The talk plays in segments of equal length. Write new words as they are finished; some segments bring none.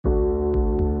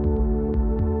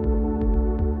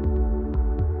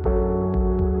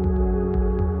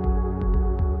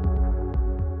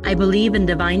I believe in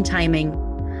divine timing.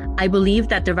 I believe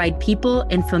that the right people,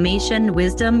 information,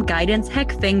 wisdom, guidance,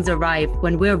 heck, things arrive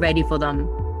when we're ready for them.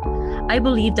 I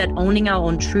believe that owning our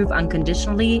own truth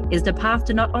unconditionally is the path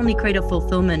to not only greater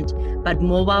fulfillment, but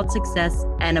more wealth, success,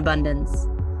 and abundance.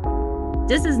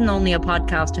 This isn't only a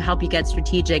podcast to help you get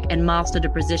strategic and master the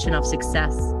precision of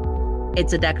success.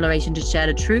 It's a declaration to share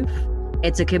the truth.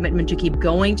 It's a commitment to keep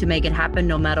going, to make it happen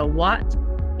no matter what.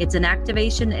 It's an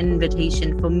activation and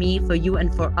invitation for me, for you,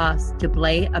 and for us to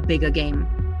play a bigger game.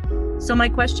 So my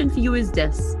question for you is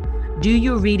this: do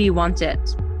you really want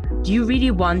it? Do you really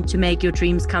want to make your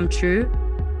dreams come true?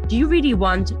 Do you really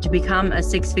want to become a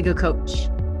six-figure coach?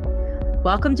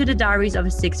 Welcome to the Diaries of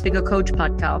a Six-Figure Coach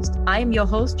podcast. I am your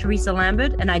host, Teresa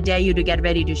Lambert, and I dare you to get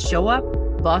ready to show up,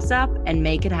 boss up, and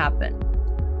make it happen.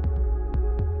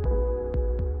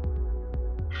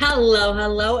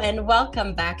 Hello, and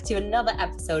welcome back to another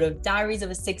episode of Diaries of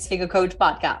a Six-Figure Coach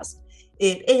podcast.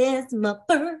 It is my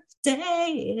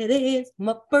birthday.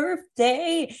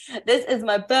 This is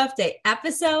my birthday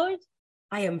episode.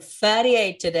 I am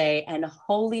 38 today, and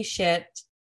holy shit,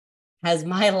 has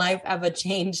my life ever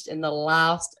changed in the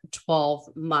last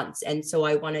 12 months? And so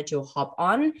I wanted to hop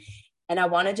on and I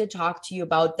wanted to talk to you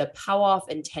about the power of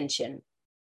intention.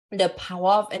 The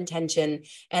power of intention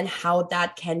and how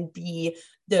that can be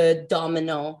the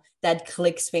domino that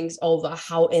clicks things over,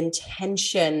 how a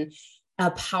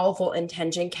powerful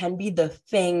intention can be the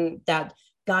thing that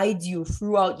guides you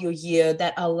throughout your year,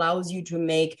 that allows you to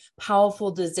make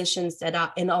powerful decisions that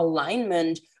are in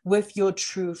alignment with your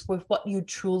truth, with what you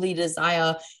truly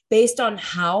desire, based on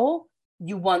how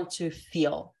you want to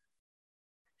feel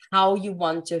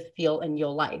in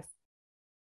your life.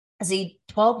 See,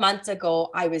 12 months ago,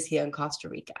 I was here in Costa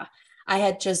Rica. I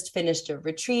had just finished a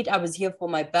retreat. I was here for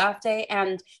my birthday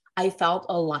and I felt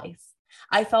alive.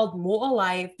 I felt more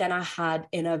alive than I had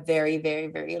in a very, very,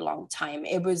 very long time.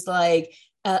 It was like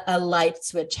a light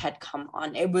switch had come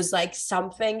on. It was like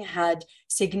something had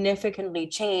significantly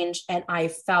changed and I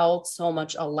felt so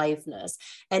much aliveness.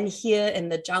 And here in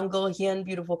the jungle, here in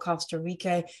beautiful Costa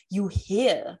Rica, you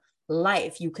hear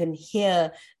life. You can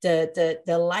hear the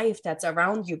life that's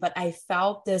around you. But I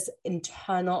felt this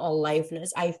internal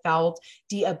aliveness. I felt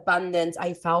the abundance.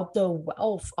 I felt the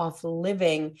wealth of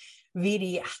living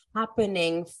really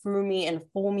happening through me and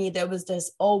for me. There was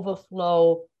this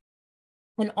overflow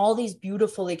and all these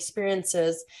beautiful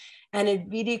experiences. And it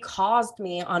really caused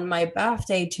me on my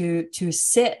birthday to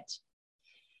sit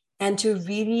and to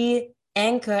really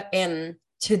anchor in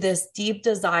to this deep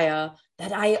desire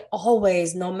that I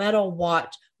always, no matter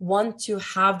what, want to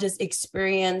have this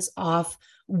experience of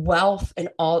wealth in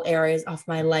all areas of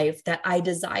my life, that I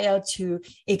desire to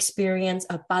experience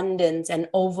abundance and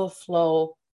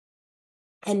overflow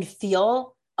and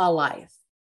feel alive.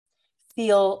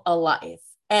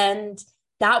 And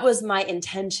that was my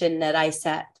intention that I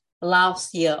set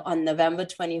last year on November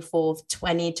 24th,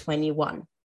 2021.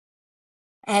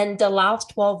 And the last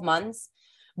 12 months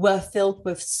were filled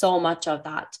with so much of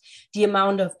that. The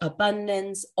amount of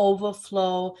abundance,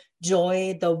 overflow,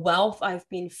 joy, the wealth I've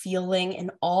been feeling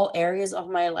in all areas of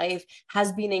my life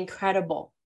has been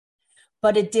incredible.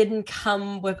 But it didn't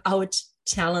come without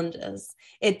challenges.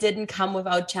 And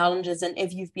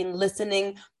if you've been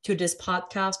listening to this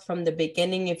podcast from the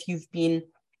beginning, if you've been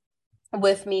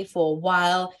with me for a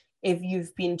while, if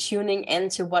you've been tuning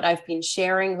into what I've been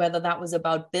sharing, whether that was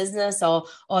about business or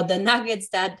the nuggets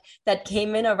that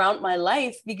came in around my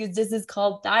life, because this is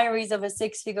called Diaries of a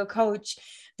Six-Figure Coach,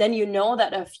 then you know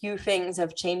that a few things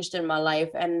have changed in my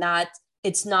life and that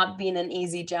it's not been an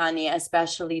easy journey,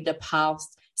 especially the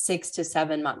past 6 to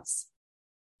 7 months.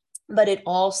 But it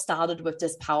all started with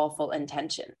this powerful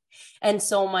intention. And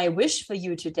so my wish for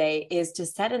you today is to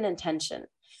set an intention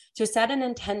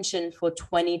for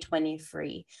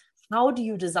 2023. How do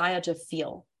you desire to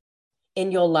feel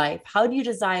in your life? How do you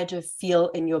desire to feel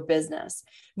in your business?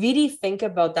 Really think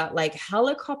about that, like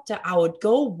helicopter out,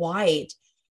 go wide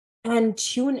and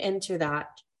tune into that.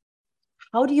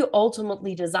 How do you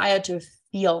ultimately desire to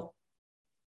feel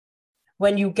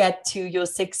when you get to your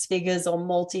 6 figures or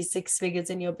multi-6 figures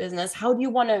in your business? How do you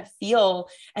want to feel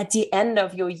at the end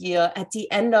of your year, at the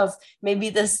end of maybe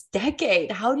this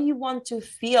decade? How do you want to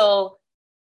feel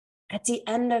at the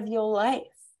end of your life?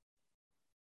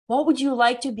 What would you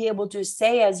like to be able to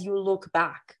say as you look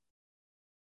back?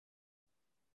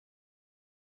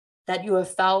 That you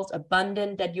have felt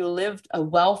abundant, that you lived a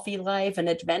wealthy life, an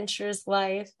adventurous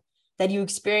life, that you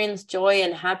experienced joy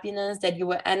and happiness, that you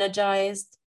were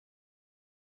energized,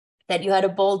 that you had a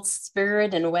bold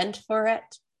spirit and went for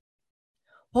it.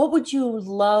 What would you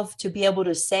love to be able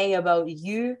to say about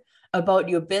you, about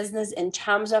your business in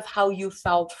terms of how you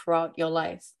felt throughout your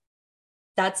life?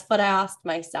 That's what I asked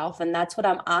myself, and that's what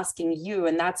I'm asking you,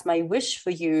 and that's my wish for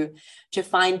you to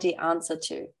find the answer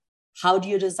to. How do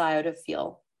you desire to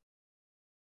feel?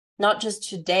 Not just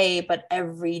today, but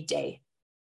every day.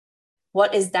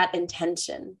 What is that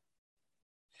intention?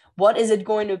 What is it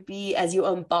going to be as you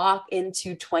embark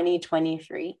into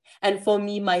 2023? And for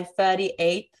me, my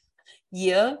 38th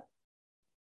year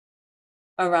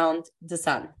around the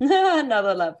sun,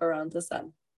 another lap around the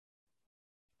sun.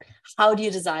 How do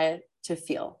you desire to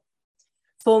feel?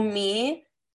 For me,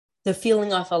 the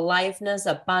feeling of aliveness,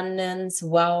 abundance,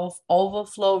 wealth,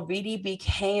 overflow really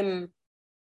became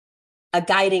a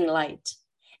guiding light.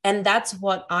 And that's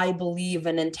what I believe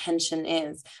an intention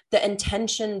is. The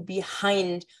intention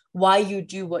behind why you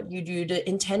do what you do, the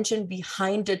intention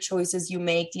behind the choices you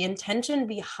make, the intention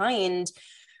behind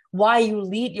why you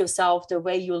lead yourself the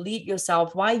way you lead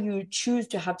yourself, why you choose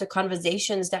to have the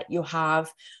conversations that you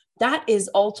have. That is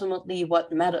ultimately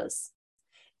what matters.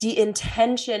 The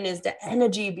intention is the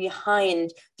energy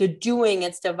behind the doing.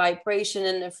 It's the vibration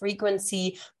and the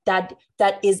frequency that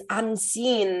is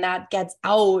unseen, that gets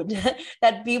out,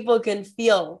 that people can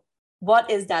feel. What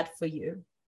is that for you?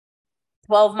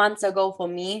 12 months ago for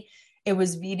me, it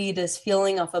was really this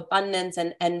feeling of abundance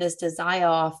and this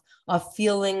desire of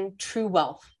feeling true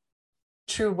wealth.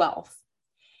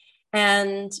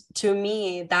 And to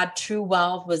me, that true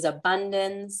wealth was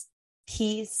abundance,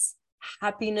 peace,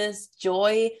 happiness,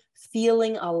 joy,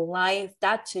 feeling alive.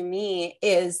 That to me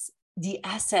is the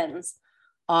essence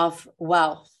of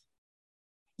wealth.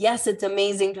 Yes, it's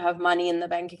amazing to have money in the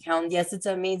bank account. Yes, it's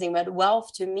amazing. But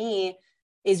wealth to me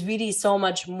is really so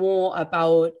much more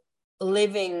about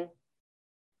living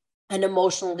an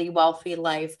emotionally wealthy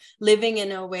life, living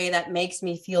in a way that makes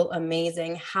me feel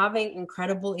amazing, having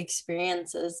incredible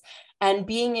experiences, and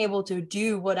being able to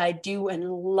do what I do and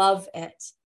love it.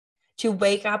 To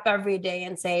wake up every day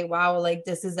and say, wow, like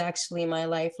this is actually my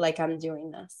life, like I'm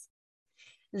doing this.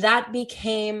 That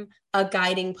became a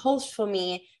guiding post for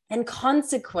me. And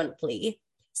consequently,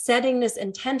 setting this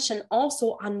intention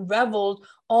also unraveled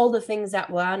all the things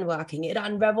that weren't working. It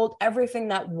unraveled everything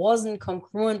that wasn't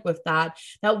congruent with that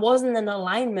wasn't in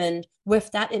alignment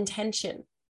with that intention.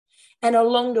 And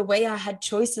along the way, I had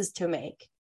choices to make.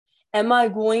 Am I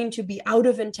going to be out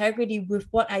of integrity with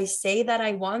what I say that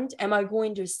I want? Am I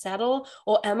going to settle?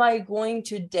 Or am I going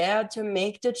to dare to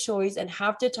make the choice and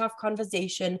have the tough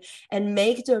conversation and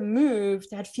make the move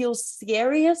that feels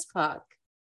scary as fuck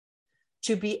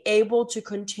to be able to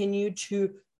continue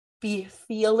to be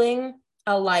feeling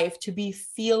alive, to be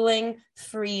feeling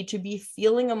free, to be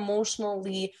feeling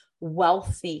emotionally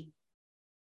wealthy?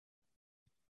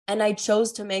 And I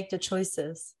chose to make the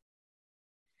choices.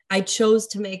 I chose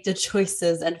to make the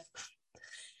choices, and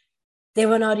they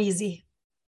were not easy.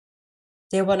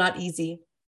 They were not easy.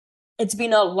 It's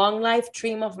been a long life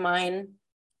dream of mine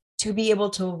to be able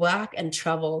to work and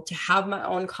travel, to have my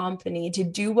own company, to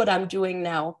do what I'm doing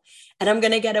now. And I'm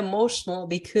going to get emotional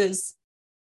because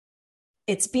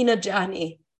it's been a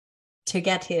journey to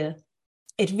get here.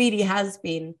 It really has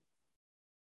been.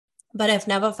 But I've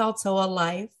never felt so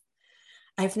alive.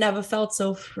 I've never felt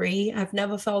so free. I've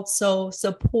never felt so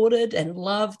supported and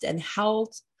loved and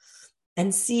held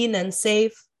and seen and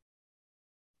safe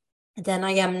than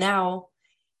I am now,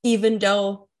 even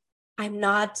though I'm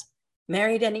not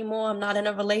married anymore. I'm not in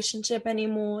a relationship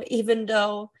anymore, even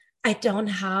though I don't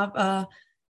have a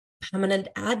permanent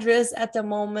address at the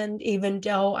moment, even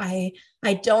though I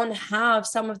don't have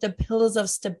some of the pillars of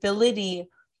stability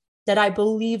that I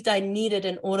believed I needed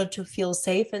in order to feel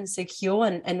safe and secure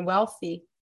and wealthy.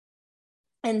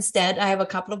 Instead, I have a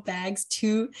couple of bags,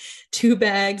 two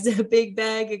bags, a big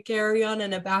bag, a carry-on,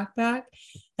 and a backpack.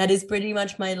 That is pretty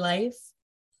much my life.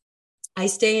 I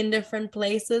stay in different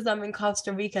places. I'm in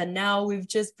Costa Rica now. We've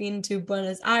just been to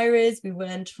Buenos Aires. We were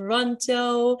in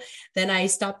Toronto. Then I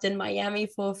stopped in Miami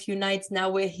for a few nights. Now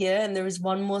we're here, and there's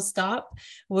one more stop.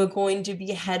 We're going to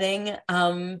be heading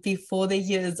before the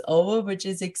year is over, which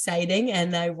is exciting.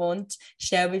 And I won't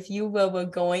share with you where we're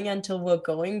going until we're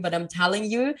going. But I'm telling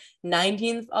you,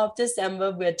 19th of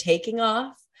December, we're taking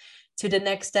off to the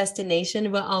next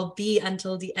destination where I'll be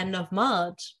until the end of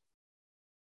March.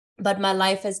 But my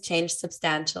life has changed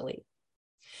substantially.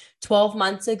 12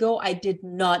 months ago, I did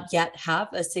not yet have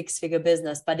a six-figure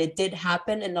business, but it did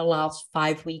happen in the last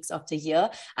 5 weeks of the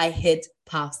year. I hit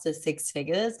past the 6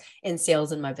 figures in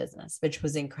sales in my business, which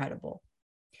was incredible.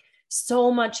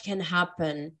 So much can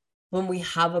happen when we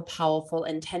have a powerful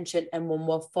intention and when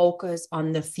we're focused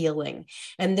on the feeling.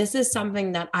 And this is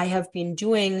something that I have been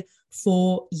doing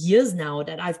for years now,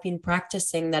 that I've been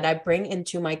practicing, that I bring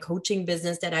into my coaching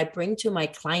business, that I bring to my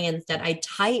clients, that I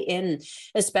tie in,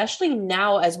 especially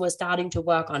now as we're starting to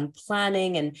work on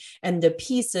planning and the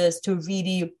pieces to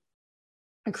really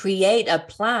create a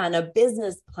plan, a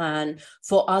business plan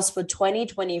for us for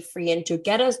 2023 and to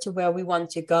get us to where we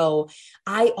want to go.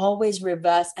 I always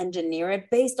reverse engineer it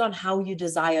based on how you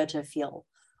desire to feel.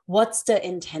 What's the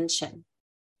intention?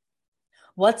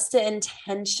 What's the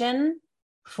intention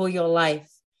for your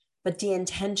life? But the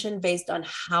intention based on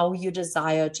how you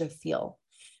desire to feel.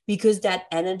 Because that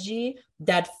energy,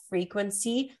 that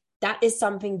frequency, that is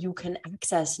something you can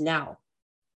access now.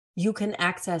 You can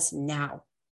access now,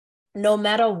 no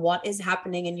matter what is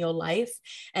happening in your life.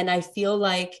 And I feel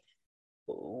like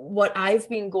what I've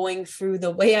been going through,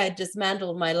 the way I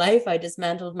dismantled my life, I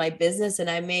dismantled my business, and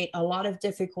I made a lot of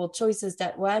difficult choices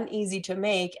that weren't easy to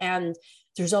make. And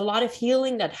there's a lot of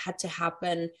healing that had to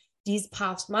happen these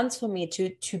past months for me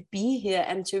to be here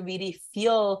and to really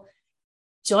feel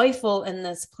joyful in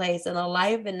this place and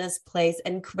alive in this place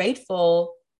and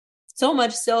grateful. So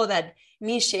much so that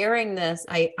me sharing this,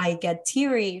 I get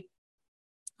teary.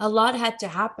 A lot had to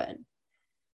happen,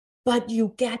 but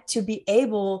you get to be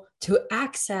able to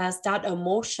access that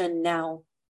emotion now.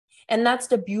 And that's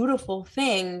the beautiful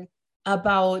thing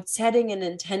about setting an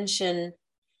intention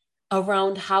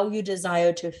around how you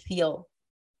desire to feel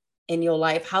in your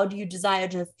life. How do you desire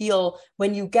to feel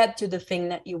when you get to the thing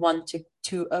that you want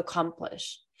to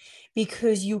accomplish?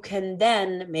 Because you can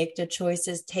then make the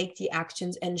choices, take the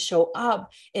actions, and show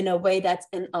up in a way that's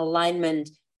in alignment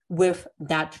with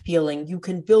that feeling. You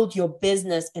can build your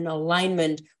business in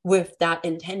alignment with that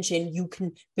intention. You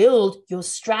can build your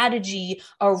strategy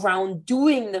around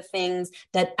doing the things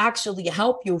that actually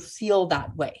help you feel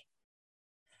that way.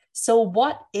 So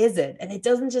what is it? And it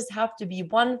doesn't just have to be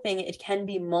one thing, it can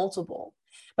be multiple.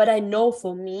 But I know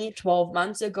for me, 12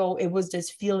 months ago, it was this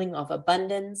feeling of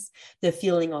abundance, the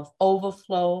feeling of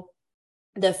overflow,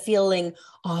 the feeling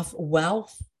of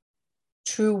wealth,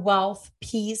 true wealth,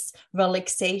 peace,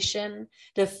 relaxation,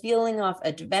 the feeling of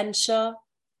adventure,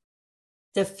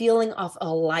 the feeling of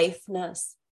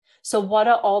aliveness. So what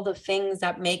are all the things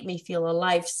that make me feel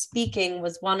alive? Speaking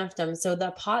was one of them. So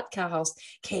the podcast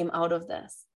came out of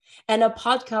this. And a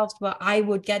podcast where I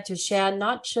would get to share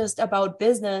not just about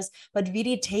business, but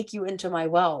really take you into my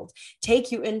world,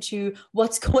 take you into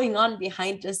what's going on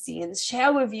behind the scenes,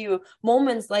 share with you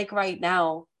moments like right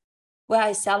now, where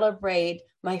I celebrate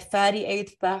my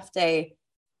 38th birthday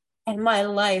and my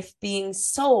life being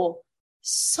so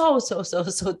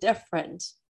different.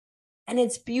 And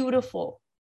it's beautiful.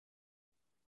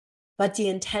 But the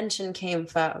intention came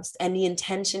first, and the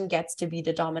intention gets to be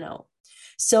the domino.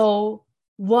 So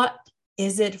what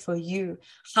is it for you?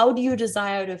 How do you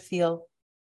desire to feel?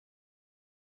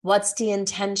 What's the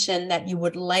intention that you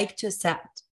would like to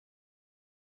set,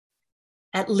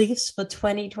 at least for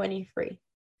 2023?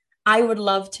 I would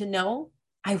love to know.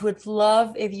 I would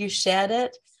love if you shared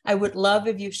it. I would love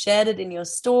if you shared it in your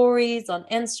stories on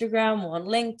Instagram or on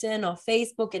LinkedIn or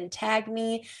Facebook and tag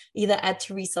me either at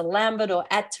Teresa Lambert or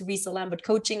at Teresa Lambert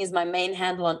Coaching is my main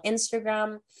handle on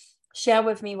Instagram. Share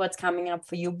with me what's coming up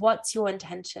for you. What's your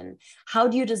intention? How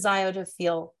do you desire to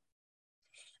feel?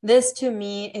 This to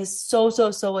me is so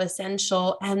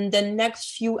essential. And the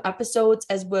next few episodes,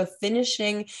 as we're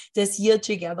finishing this year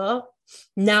together,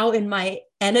 now in my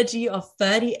energy of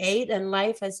 38 and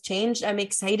life has changed, I'm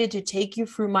excited to take you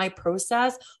through my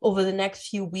process over the next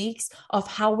few weeks of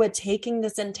how we're taking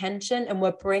this intention and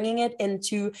we're bringing it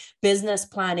into business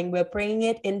planning. We're bringing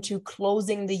it into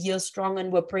closing the year strong,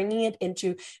 and we're bringing it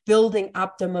into building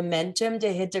up the momentum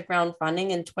to hit the ground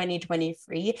running in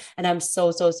 2023. And I'm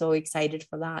so excited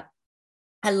for that.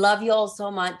 I love you all so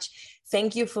much.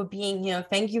 Thank you for being here.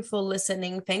 Thank you for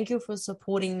listening. Thank you for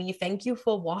supporting me. Thank you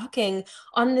for walking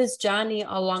on this journey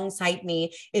alongside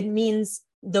me. It means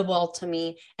the world to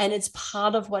me. And it's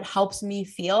part of what helps me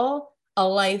feel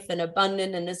alive and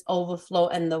abundant and this overflow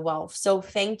and the wealth. So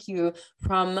thank you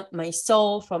from my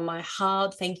soul, from my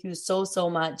heart. Thank you so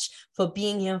much for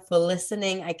being here, for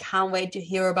listening. I can't wait to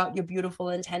hear about your beautiful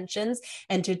intentions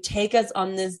and to take us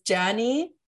on this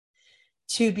journey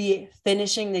to be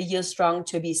finishing the year strong,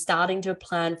 to be starting to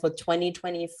plan for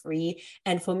 2023,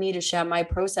 and for me to share my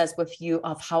process with you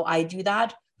of how I do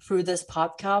that through this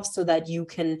podcast so that you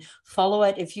can follow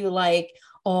it if you like,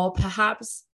 or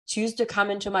perhaps choose to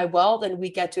come into my world and we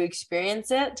get to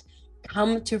experience it,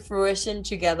 come to fruition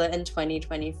together in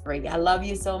 2023. I love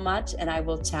you so much, and I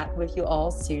will chat with you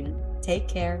all soon. Take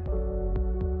care.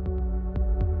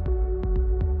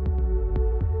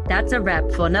 That's a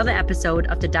wrap for another episode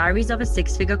of the Diaries of a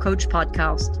Six-Figure Coach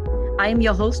podcast. I am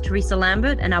your host, Teresa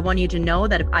Lambert, and I want you to know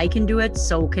that if I can do it,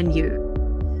 so can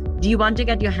you. Do you want to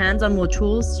get your hands on more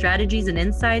tools, strategies, and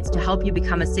insights to help you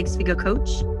become a six-figure coach?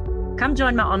 Come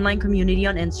join my online community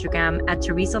on Instagram at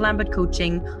Teresa Lambert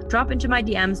Coaching, drop into my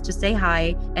DMs to say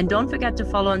hi, and don't forget to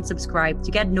follow and subscribe to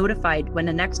get notified when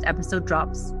the next episode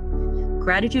drops.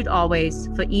 Gratitude always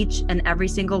for each and every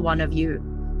single one of you.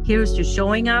 Here's to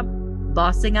showing up,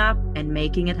 bossing up, and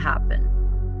making it happen.